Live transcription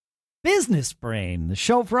Business Brain, the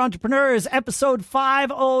show for entrepreneurs, episode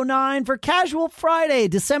 509 for Casual Friday,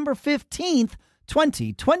 December 15th,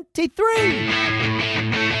 2023.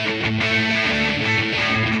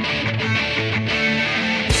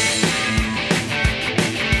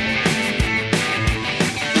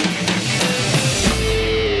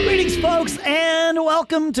 Greetings, folks, and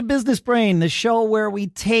welcome to Business Brain, the show where we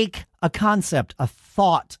take a concept, a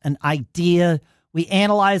thought, an idea, we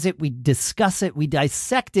analyze it, we discuss it, we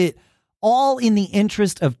dissect it, all in the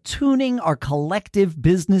interest of tuning our collective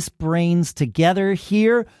business brains together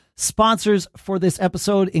here. Sponsors for this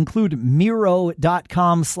episode include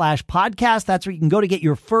Miro.com/podcast. That's where you can go to get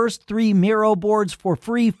your first 3 Miro boards for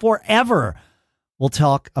free forever. We'll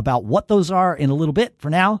talk about what those are in a little bit.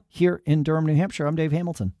 For now, here in Durham, New Hampshire, I'm Dave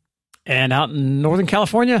Hamilton. And out in Northern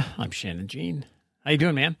California, I'm Shannon Jean. How you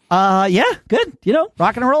doing, man? Yeah, good. You know,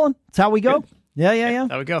 rocking and rolling. That's how we go. Good. Yeah.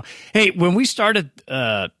 There we go. Hey, when we started,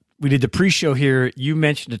 we did the pre-show here. You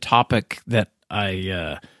mentioned a topic that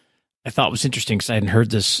I thought was interesting because I hadn't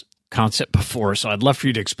heard this concept before. So I'd love for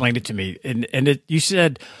you to explain it to me. And you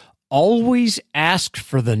said, always ask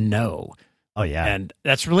for the no. Oh yeah, and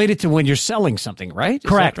that's related to when you're selling something, right?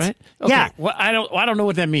 Correct. Is that right? Okay. Yeah. Well, I don't know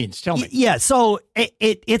what that means. Tell me. Yeah. So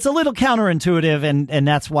it's a little counterintuitive, and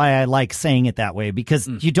that's why I like saying it that way, because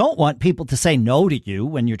you don't want people to say no to you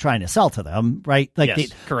when you're trying to sell to them, right? Like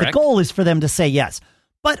yes, correct. The goal is for them to say yes.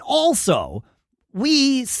 But also,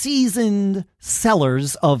 we seasoned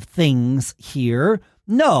sellers of things here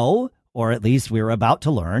know, or at least we're about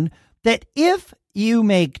to learn, that if you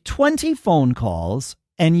make 20 phone calls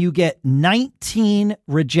and you get 19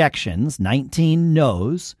 rejections, 19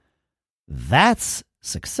 no's, that's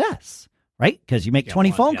success, right? Because you make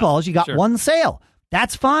 20 phone calls, you got one sale.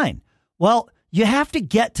 That's fine. Well, you have to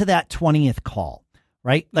get to that 20th call,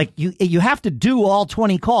 right? Like you have to do all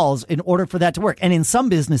 20 calls in order for that to work. And in some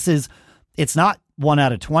businesses, it's not 1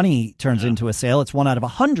 out of 20 turns into a sale. It's 1 out of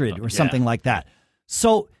 100 or something like that.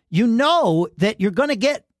 So you know that you're going to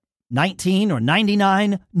get 19 or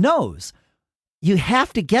 99 no's. You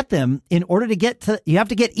have to get them in order to you have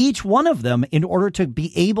to get each one of them in order to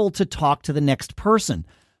be able to talk to the next person.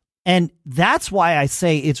 And that's why I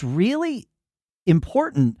say it's really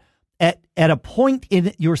important at a point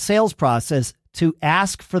in your sales process to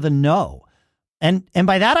ask for the no. And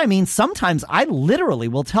by that, I mean, sometimes I literally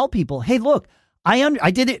will tell people, hey, look, I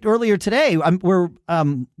did it earlier today.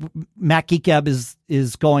 Matt Geekab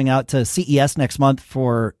is going out to CES next month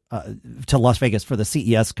to Las Vegas for the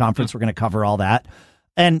CES conference. We're going to cover all that.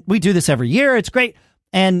 And we do this every year. It's great.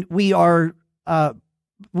 And we have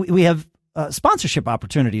sponsorship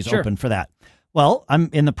opportunities open for that. Well, I'm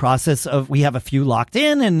in the process we have a few locked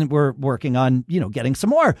in, and we're working on, getting some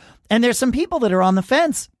more. And there's some people that are on the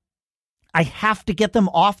fence. I have to get them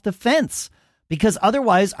off the fence, because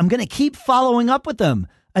otherwise I'm going to keep following up with them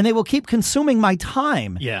and they will keep consuming my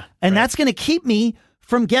time. Yeah. And that's going to keep me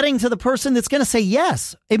from getting to the person that's going to say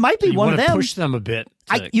yes. It might be one of them. Push them a bit.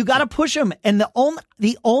 You got to push them. And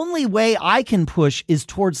the only way I can push is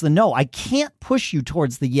towards the no. I can't push you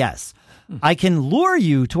towards the yes. I can lure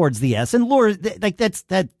you towards the yes, and lure, like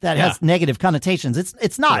that has negative connotations.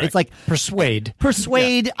 It's not. Correct. It's like persuade.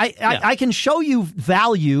 Yeah. I can show you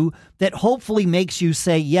value that hopefully makes you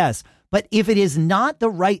say yes. But if it is not the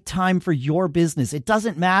right time for your business, it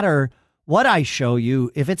doesn't matter what I show you.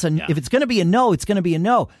 If it's going to be a no, it's going to be a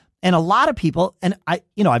no. And a lot of people, and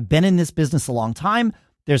I've been in this business a long time.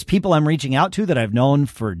 There's people I'm reaching out to that I've known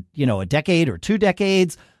for, a decade or 2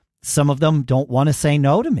 decades. Some of them don't want to say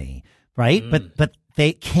no to me. Right. But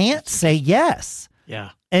they can't say yes. Yeah.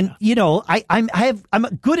 And, I'm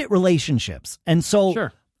good at relationships. And so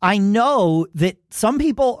I know that some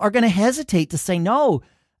people are going to hesitate to say no,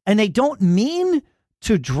 and they don't mean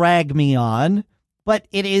to drag me on, but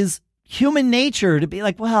it is human nature to be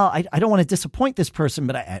like, well, I don't want to disappoint this person,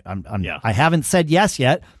 but I haven't said yes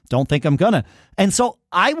yet. Don't think I'm going to. And so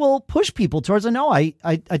I will push people towards a no. I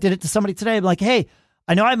did it to somebody today. I'm like, hey,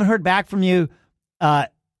 I know I haven't heard back from you.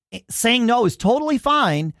 Saying no is totally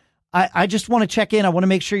fine. I just want to check in. I want to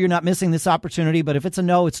make sure you're not missing this opportunity. But if it's a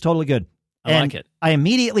no, it's totally good. I like it. I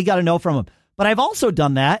immediately got a no from him. But I've also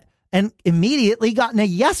done that and immediately gotten a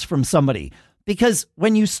yes from somebody. Because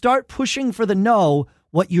when you start pushing for the no,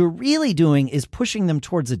 what you're really doing is pushing them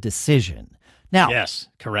towards a decision. Now, yes,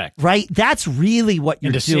 correct. Right? That's really what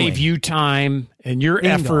you're doing. doing. To save you time and your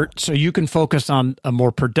effort so you can focus on a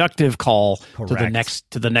more productive call to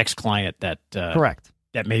the next client that correct.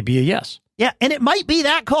 That may be a yes. Yeah, and it might be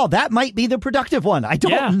that call. That might be the productive one. I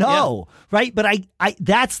don't know, right? But I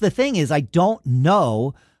that's the thing is I don't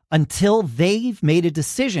know until they've made a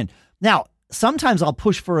decision. Now, sometimes I'll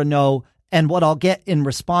push for a no And what I'll get in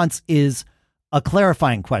response is a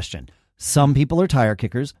clarifying question. Some people are tire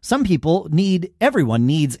kickers. Some people everyone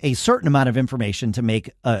needs a certain amount of information to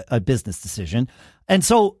make a business decision. And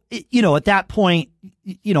so, at that point,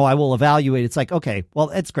 I will evaluate. It's like, okay, well,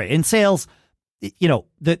 that's great. In sales,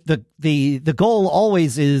 the goal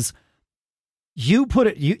always is you put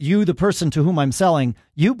it, you, the person to whom I'm selling,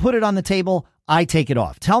 you put it on the table. I take it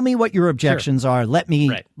off. Tell me what your objections are. Let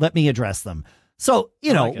me address them. So,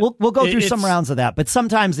 we'll go through some rounds of that, but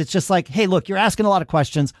sometimes it's just like, hey, look, you're asking a lot of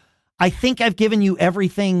questions. I think I've given you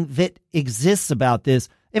everything that exists about this.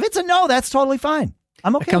 If it's a no, that's totally fine.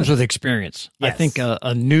 I'm okay. It comes with experience. Yes. I think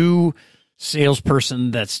a new salesperson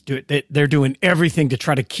they're doing everything to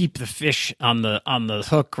try to keep the fish on the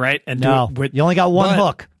hook, right? And you only got one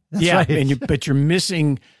hook. That's right. But you're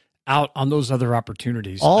missing out on those other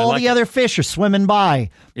opportunities. All the other fish are swimming by.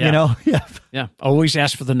 Yeah. Yeah. Always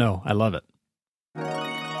ask for the no. I love it.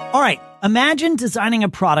 All right. Imagine designing a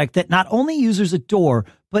product that not only users adore,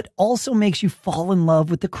 but also makes you fall in love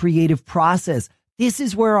with the creative process. This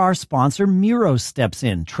is where our sponsor Miro steps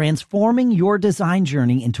in, transforming your design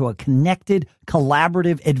journey into a connected,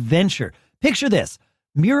 collaborative adventure. Picture this.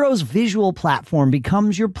 Miro's visual platform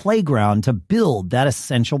becomes your playground to build that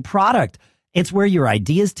essential product. It's where your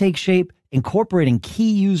ideas take shape, incorporating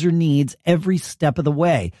key user needs every step of the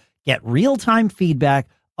way. Get real-time feedback,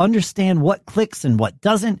 understand what clicks and what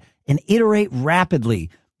doesn't, and iterate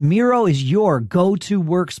rapidly. Miro is your go-to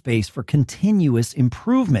workspace for continuous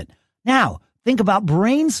improvement. Now, think about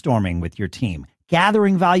brainstorming with your team,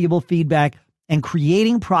 gathering valuable feedback, and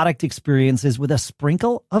creating product experiences with a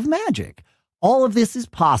sprinkle of magic. All of this is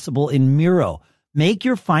possible in Miro. Make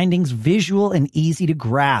your findings visual and easy to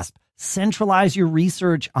grasp. Centralize your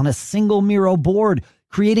research on a single Miro board,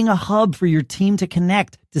 creating a hub for your team to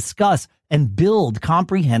connect, discuss, and build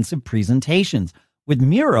comprehensive presentations. With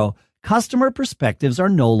Miro, customer perspectives are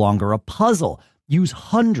no longer a puzzle. Use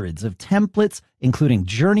hundreds of templates, including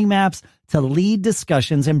journey maps, to lead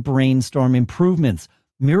discussions and brainstorm improvements.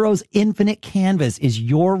 Miro's infinite canvas is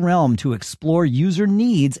your realm to explore user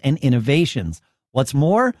needs and innovations. What's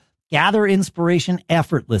more, gather inspiration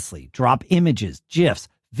effortlessly. Drop images, GIFs,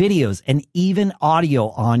 videos, and even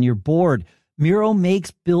audio on your board. Miro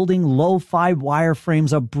makes building lo-fi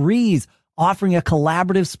wireframes a breeze, offering a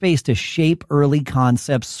collaborative space to shape early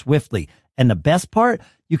concepts swiftly. And the best part,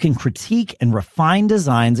 you can critique and refine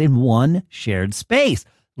designs in one shared space.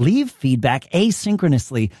 Leave feedback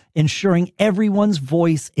asynchronously, ensuring everyone's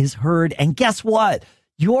voice is heard. And guess what?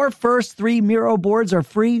 Your first 3 Miro boards are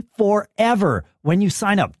free forever when you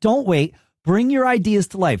sign up. Don't wait. Bring your ideas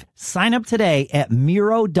to life. Sign up today at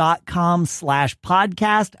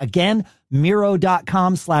Miro.com/podcast. Again,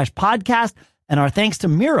 Miro.com/podcast. And our thanks to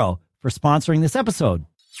Miro for sponsoring this episode.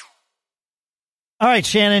 All right,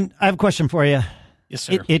 Shannon, I have a question for you. Yes,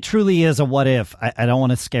 sir. It truly is a what if. I don't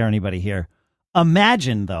want to scare anybody here.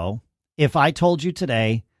 Imagine, though, if I told you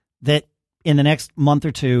today that in the next month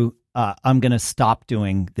or two, I'm going to stop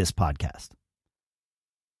doing this podcast.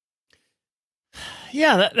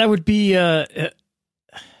 Yeah, that would be, I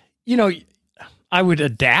would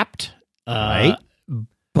adapt, right?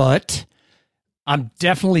 But I'm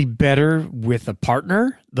definitely better with a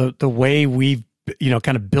partner. The way we've,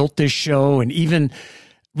 kind of built this show, and even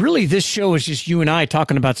really this show is just you and I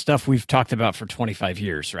talking about stuff we've talked about for 25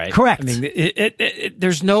 years, right? Correct. I mean,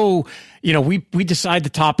 there's no, we decide the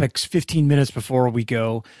topics 15 minutes before we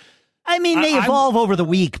go. I mean, they evolve over the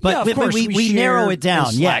week, but, of course, we narrow it down.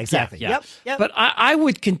 Yeah, exactly. Yeah. Yep. But I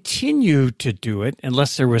would continue to do it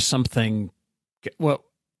unless there was something. Well,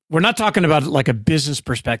 we're not talking about like a business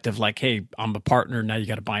perspective, like, hey, I'm a partner, now you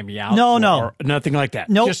got to buy me out. No. Or nothing like that.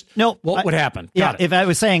 Nope. Just nope. What would happen? Yeah. If I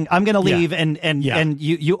was saying I'm going to leave and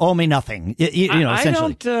you owe me nothing,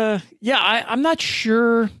 essentially. I'm not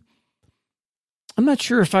sure. I'm not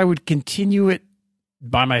sure if I would continue it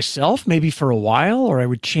by myself, maybe for a while, or I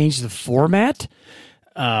would change the format.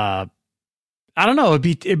 I don't know.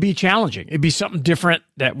 It'd be challenging. It'd be something different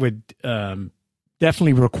that would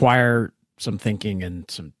definitely require some thinking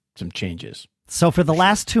and some changes. So for the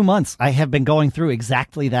last 2 months, I have been going through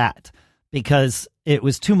exactly that, because it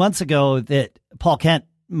was 2 months ago that Paul Kent,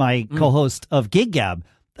 my co-host of Gig Gab,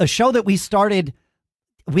 a show that we started,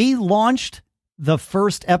 we launched the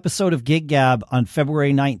first episode of Gig Gab on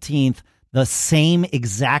February 19th, the same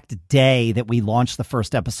exact day that we launched the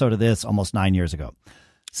first episode of this almost 9 years ago.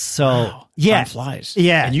 So, wow, yeah. Time flies.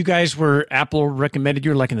 Yeah. And you guys Apple recommended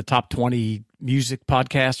you like in the top 20 music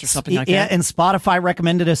podcasts or something like that? Yeah, and Spotify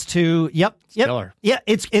recommended us too. Yep. Stellar. Yeah,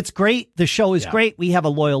 it's great. The show is great. We have a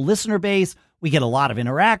loyal listener base. We get a lot of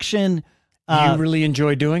interaction. You really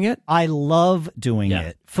enjoy doing it? I love doing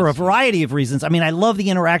it for a variety of reasons. I mean, I love the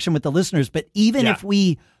interaction with the listeners, but even if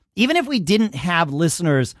we didn't have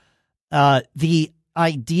listeners, the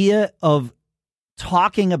idea of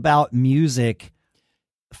talking about music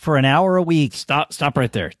for an hour a week. Stop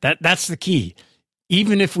right there. That's the key.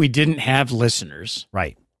 Even if we didn't have listeners,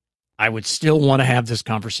 right, I would still want to have this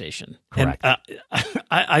conversation. Correct. And,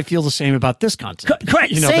 I feel the same about this concept.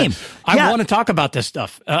 Correct. Same. I want to talk about this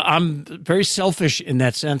stuff. I'm very selfish in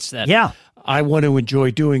that sense that I want to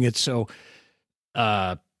enjoy doing it. So,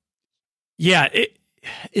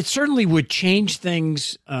 it certainly would change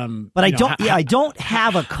things. But I don't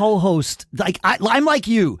have a co-host. Like I'm like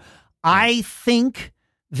you. I think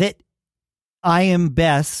that I am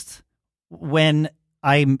best when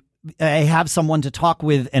I have someone to talk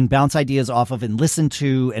with and bounce ideas off of and listen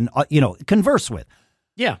to and, converse with.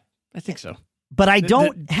 Yeah, I think so. But I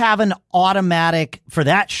don't have an automatic for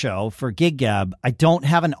that show, for Gig Gab. I don't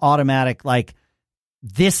have an automatic, like,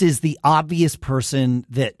 this is the obvious person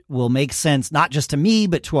that will make sense, not just to me,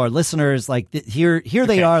 but to our listeners. Like, here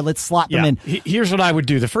they are. Let's slot them in. Here's what I would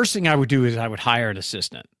do. The first thing I would do is I would hire an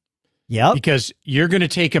assistant. Yep. Because you're going to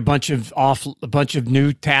take a bunch of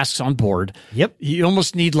new tasks on board. Yep. You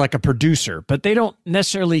almost need like a producer, but they don't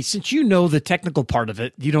necessarily, since you know the technical part of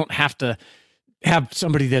it, you don't have to have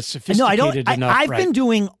somebody that's sophisticated enough. I've been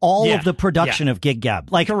doing all of the production of Gig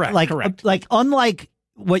Gab. Like, correct. Like, unlike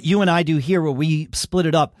what you and I do here, where we split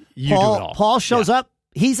it up. You do it all. Paul shows up.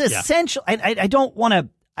 He's essential. I don't want to.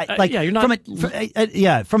 You're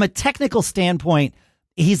not from a technical standpoint.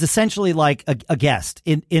 He's essentially like a guest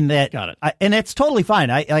in that. Got it. And it's totally fine.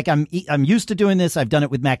 I'm used to doing this. I've done it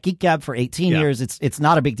with Mac Geek Gab for 18 years. It's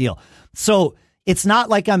not a big deal. So it's not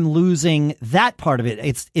like I'm losing that part of it.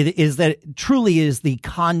 It is that it truly is the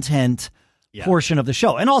content portion of the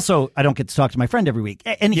show. And also, I don't get to talk to my friend every week.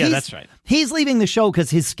 And that's right. He's leaving the show because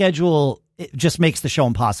his schedule just makes the show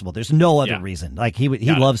impossible. There's no other reason. Like he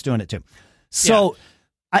loves doing it too. So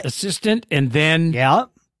assistant, and then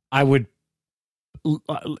I would.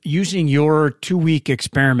 Using your 2-week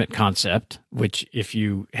experiment concept, which if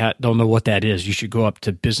you don't know what that is, you should go up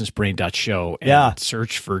to businessbrain.show and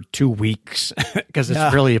search for 2 weeks because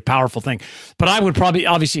it's really a powerful thing. But I would probably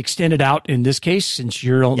obviously extend it out in this case since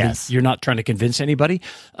you're not trying to convince anybody.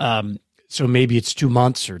 So maybe it's 2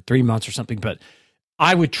 months or 3 months or something, but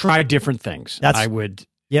I would try different things. That's what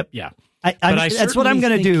I'm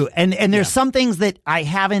going to do. And there's some things that I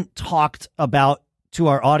haven't talked about to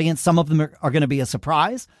our audience. Some of them are going to be a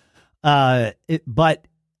surprise. But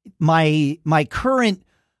my current,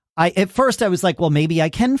 at first I was like, well, maybe I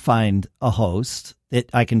can find a host that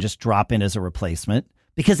I can just drop in as a replacement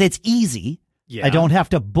because it's easy. Yeah. I don't have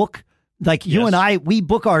to book, like you and I, we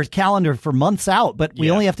book our calendar for months out, but we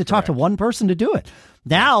only have to talk to one person to do it.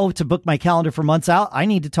 Now, to book my calendar for months out, I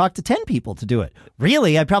need to talk to 10 people to do it.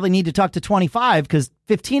 Really, I probably need to talk to 25 because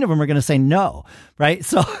 15 of them are going to say no, right?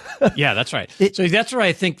 So, yeah, that's right. So that's where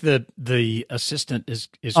I think the assistant is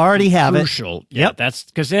already crucial. Yep. That's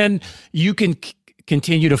because then you can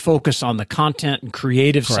continue to focus on the content and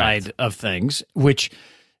creative side of things, which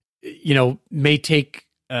may take.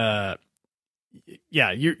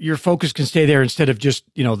 Your focus can stay there instead of just,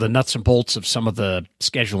 the nuts and bolts of some of the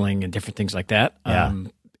scheduling and different things like that. Yeah.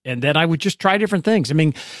 And then I would just try different things. I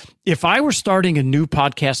mean, if I were starting a new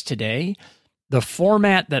podcast today, the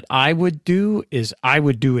format that I would do is I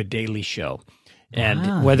would do a daily show.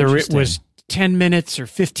 And whether it was 10 minutes or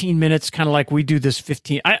 15 minutes, kind of like we do this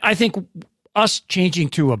 15, I think us changing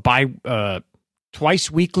to a twice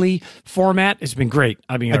weekly format has been great.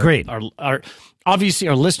 I mean, agreed. Our obviously,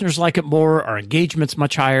 our listeners like it more. Our engagement's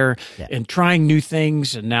much higher, and trying new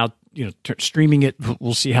things. And now, streaming it.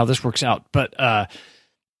 We'll see how this works out. But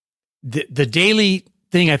the daily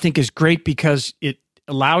thing I think is great because it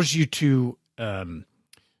allows you to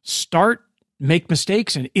make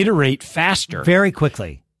mistakes, and iterate faster, very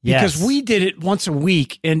quickly. Yes. Because we did it once a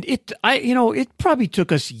week, and it probably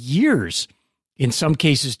took us years in some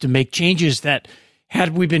cases to make changes that.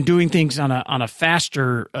 Had we been doing things on a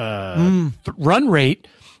faster run rate,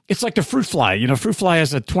 it's like the fruit fly. Fruit fly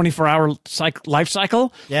has a 24-hour life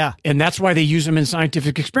cycle. Yeah. And that's why they use them in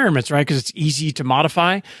scientific experiments, right? Because it's easy to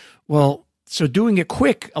modify. Well, so doing it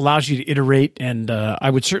quick allows you to iterate, and I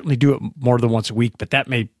would certainly do it more than once a week, but that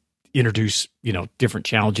may introduce, different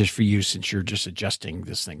challenges for you since you're just adjusting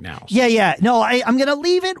this thing now. So. Yeah. No, I'm going to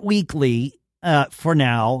leave it weekly for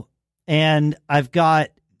now, and I've got...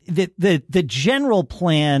 The general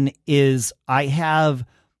plan is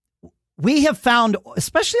we have found,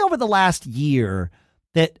 especially over the last year,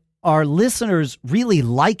 that our listeners really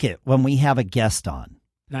like it when we have a guest on.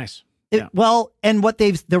 Nice. Well, and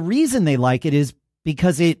the reason they like it is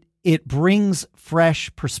because it brings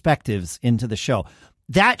fresh perspectives into the show.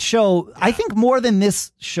 That show, I think more than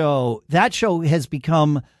this show, that show has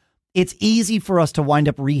become, it's easy for us to wind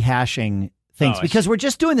up rehashing things because we're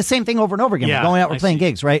just doing the same thing over and over again. Yeah, we're going out, we're playing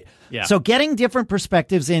gigs, right? Yeah. So getting different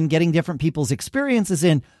perspectives in, getting different people's experiences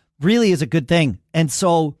in really is a good thing. And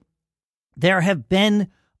so there have been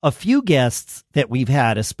a few guests that we've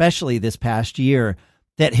had, especially this past year,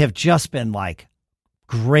 that have just been like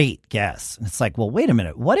great guests. And it's like, well, wait a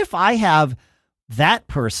minute. What if I have that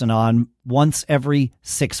person on once every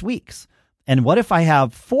 6 weeks? And what if I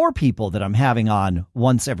have 4 people that I'm having on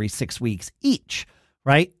once every 6 weeks each?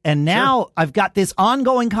 Right. And now I've got this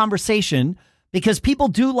ongoing conversation because people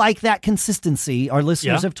do like that consistency. Our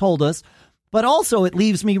listeners have told us, but also it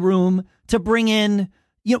leaves me room to bring in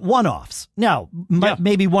one-offs. Now,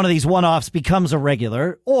 maybe one of these one-offs becomes a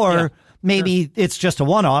regular, or maybe it's just a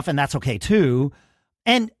one-off and that's okay too.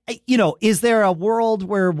 And, is there a world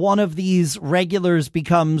where one of these regulars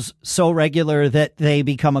becomes so regular that they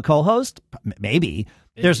become a co-host? Maybe.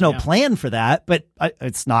 There's no plan for that, but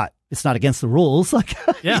it's not against the rules. Like,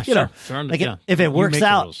 if it works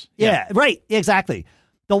out. Yeah, right. Exactly.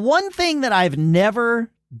 The one thing that I've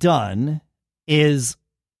never done is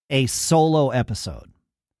a solo episode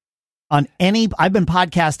on I've been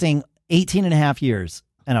podcasting 18 and a half years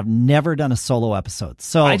and I've never done a solo episode.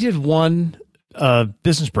 So I did one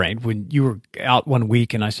Business Brain when you were out one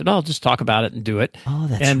week, and I said, I'll just talk about it and do it. Oh,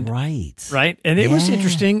 that's right. Right. And it was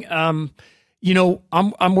interesting. I'm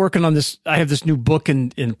working on this. I have this new book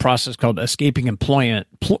in process called Escaping Employment.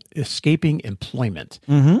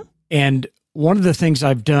 Mm-hmm. And one of the things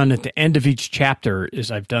I've done at the end of each chapter is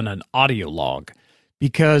I've done an audio log,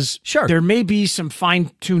 because there may be some fine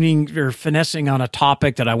tuning or finessing on a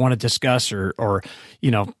topic that I want to discuss or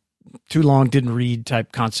too long, didn't read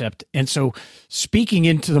type concept. And so speaking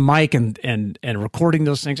into the mic and recording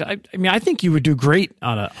those things, I think you would do great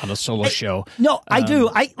on a solo show. No, I do.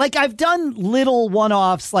 I've done little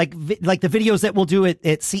one-offs, like the videos that we'll do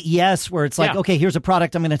at CES, where it's like, okay, here's a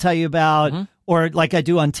product I'm going to tell you about, or like I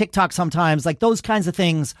do on TikTok sometimes, like those kinds of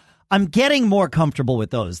things. I'm getting more comfortable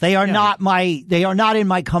with those. They are not in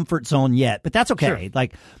my comfort zone yet, but that's okay. Sure.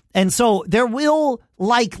 And so there will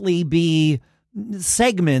likely be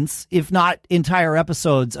segments, if not entire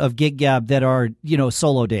episodes of Gig Gab that are,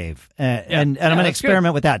 solo Dave. And I'm going to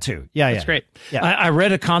experiment with that too. Yeah. That's great. Yeah. I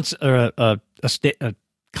read a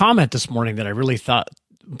comment this morning that I really thought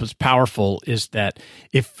was powerful, is that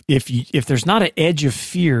if there's not an edge of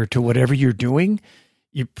fear to whatever you're doing,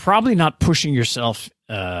 you're probably not pushing yourself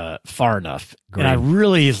far enough. Great. And I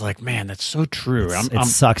really is like, man, that's so true. It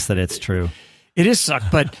sucks that it's true. It is suck,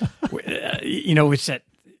 but it's that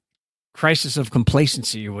crisis of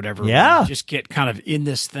complacency or whatever. Yeah. You just get kind of in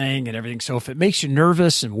this thing and everything. So if it makes you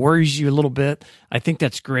nervous and worries you a little bit, I think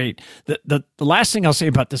that's great. The last thing I'll say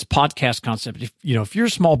about this podcast concept, if you're a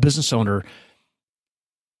small business owner,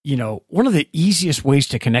 one of the easiest ways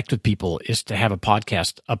to connect with people is to have a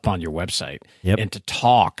podcast up on your website and to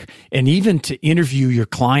talk, and even to interview your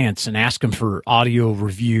clients and ask them for audio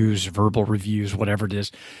reviews, verbal reviews, whatever it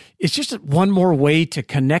is. It's just one more way to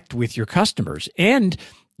connect with your customers and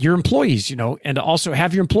your employees, and to also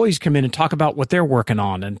have your employees come in and talk about what they're working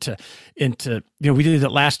on, and to we did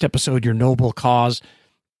that last episode, your noble cause.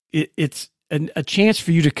 It's a chance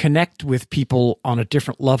for you to connect with people on a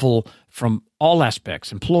different level from all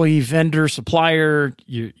aspects: employee, vendor, supplier,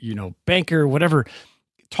 banker, whatever.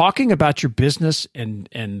 Talking about your business and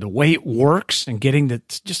the way it works, and getting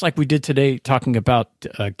that, just like we did today, talking about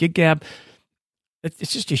Gig Gab.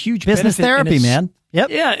 It's just a huge business therapy, man. Yep.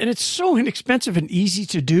 Yeah, and it's so inexpensive and easy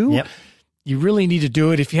to do. Yep. You really need to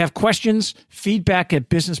do it. If you have questions, feedback at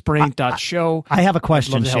businessbrain.show. I have a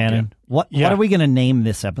question, Shannon. What are we going to name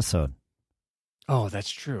this episode? Oh, that's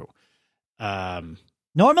true.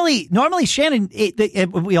 Normally, Shannon,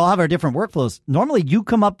 we all have our different workflows. Normally, you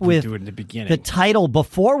come up with do it in the beginning, the title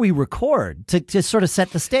before we record to sort of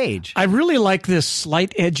set the stage. I really like this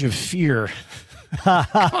slight edge of fear. Yeah,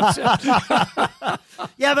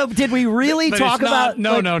 but did we really talk about?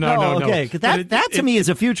 No. Okay, because that to me is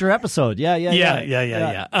a future episode. Yeah.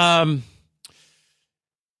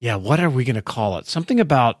 What are we going to call it? Something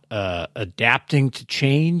about adapting to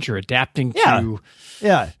change or adapting to.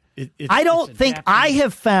 Yeah. I don't think I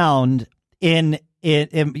have found in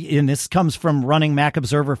this comes from running Mac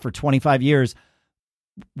Observer for 25 years.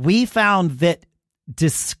 We found that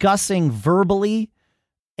discussing verbally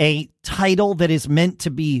a title that is meant to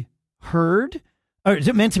be heard, or is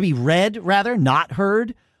it meant to be read rather, not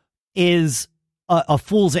heard, is a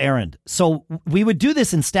fool's errand. So we would do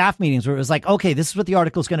this in staff meetings where it was like, okay, this is what the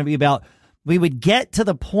article is going to be about. We would get to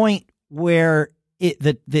the point where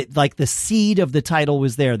the seed of the title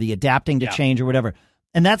was there, the adapting to change or whatever.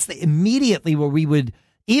 And that's immediately where we would,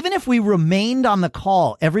 even if we remained on the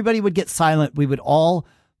call, everybody would get silent. We would all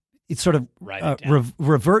sort of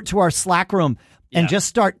revert to our Slack room and just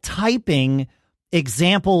start typing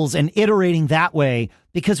examples and iterating that way,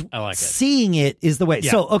 because seeing it is the way.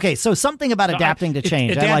 Yeah. So something about adapting to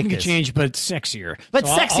change. Adapting to change, but sexier. But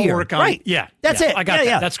so sexier, I'll work on, right? Yeah, that's it. I got that.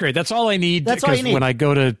 Yeah. That's great. That's all I need. That's all you need. When I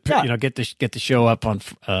go to get the show up on,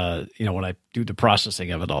 when I do the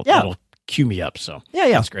processing of it, that'll cue me up. So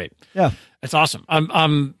that's great. Yeah, that's awesome.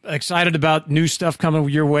 I'm excited about new stuff coming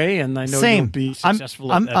your way, and I know you'll be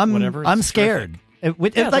successful at whatever. I'm scared.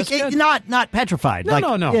 Not petrified.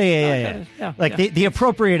 No. Yeah. The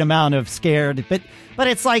appropriate amount of scared, but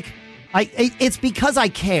it's like it's because I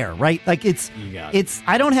care, right? Like it's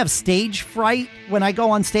I don't have stage fright when I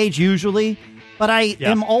go on stage usually, but I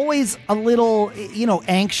am always a little,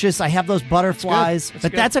 anxious. I have those butterflies,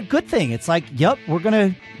 that's a good thing. It's like, we're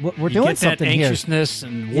doing something here. Anxiousness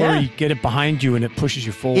and worry, get it behind you, and it pushes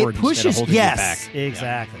you forward. It pushes, instead of holding you back.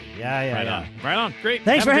 Exactly. Yeah. Right on. Great.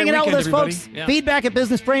 Thanks for hanging out with us, everybody. folks. Feedback at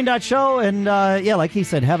businessbrain.show. And like he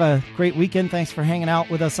said, have a great weekend. Thanks for hanging out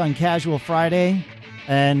with us on Casual Friday.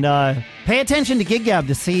 And pay attention to GigGab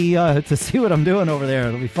to see what I'm doing over there.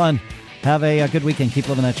 It'll be fun. Have a good weekend. Keep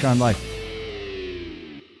living that charmed life.